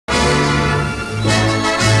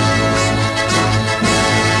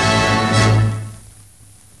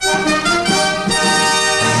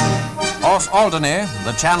Off Alderney,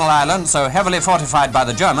 the Channel island so heavily fortified by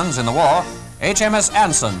the Germans in the war, HMS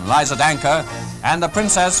Anson lies at anchor, and the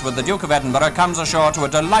Princess with the Duke of Edinburgh comes ashore to a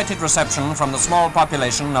delighted reception from the small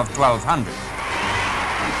population of 1,200.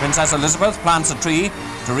 Princess Elizabeth plants a tree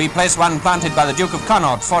to replace one planted by the Duke of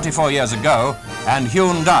Connaught 44 years ago and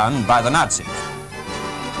hewn down by the Nazis.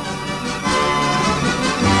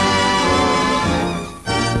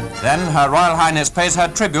 Then Her Royal Highness pays her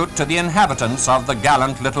tribute to the inhabitants of the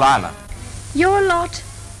gallant little island. Your lot,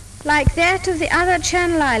 like that of the other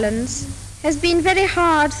Channel Islands, has been very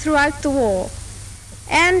hard throughout the war,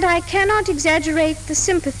 and I cannot exaggerate the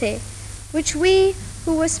sympathy which we,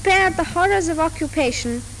 who were spared the horrors of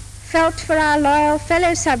occupation, felt for our loyal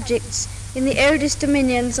fellow subjects in the oldest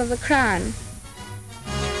dominions of the Crown.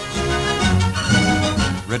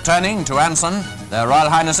 Returning to Anson, their Royal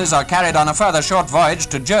Highnesses are carried on a further short voyage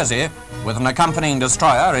to Jersey with an accompanying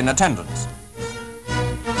destroyer in attendance.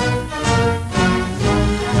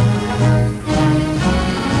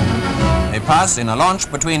 They pass in a launch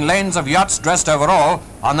between lanes of yachts dressed overall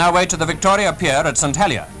on their way to the Victoria Pier at St.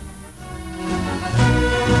 Helier.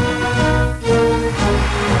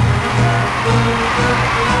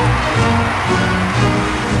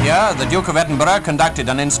 Here, the Duke of Edinburgh conducted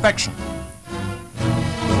an inspection,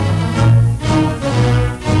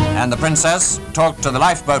 and the Princess talked to the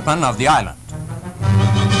lifeboatmen of the island.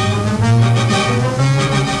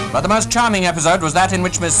 But the most charming episode was that in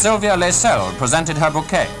which Miss Sylvia Lascelles presented her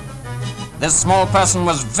bouquet. This small person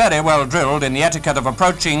was very well drilled in the etiquette of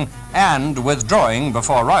approaching and withdrawing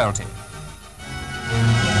before royalty.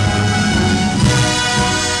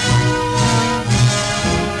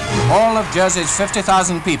 All of Jersey's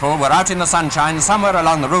 50,000 people were out in the sunshine somewhere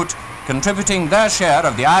along the route, contributing their share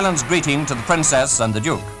of the island's greeting to the Princess and the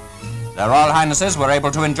Duke. Their Royal Highnesses were able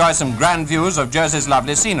to enjoy some grand views of Jersey's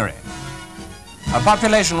lovely scenery. A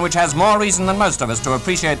population which has more reason than most of us to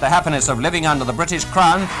appreciate the happiness of living under the British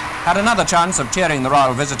Crown had another chance of cheering the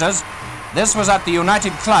royal visitors. This was at the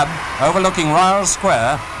United Club overlooking Royal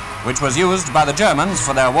Square, which was used by the Germans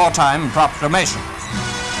for their wartime proclamations.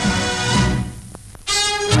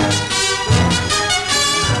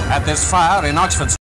 At this fire in Oxford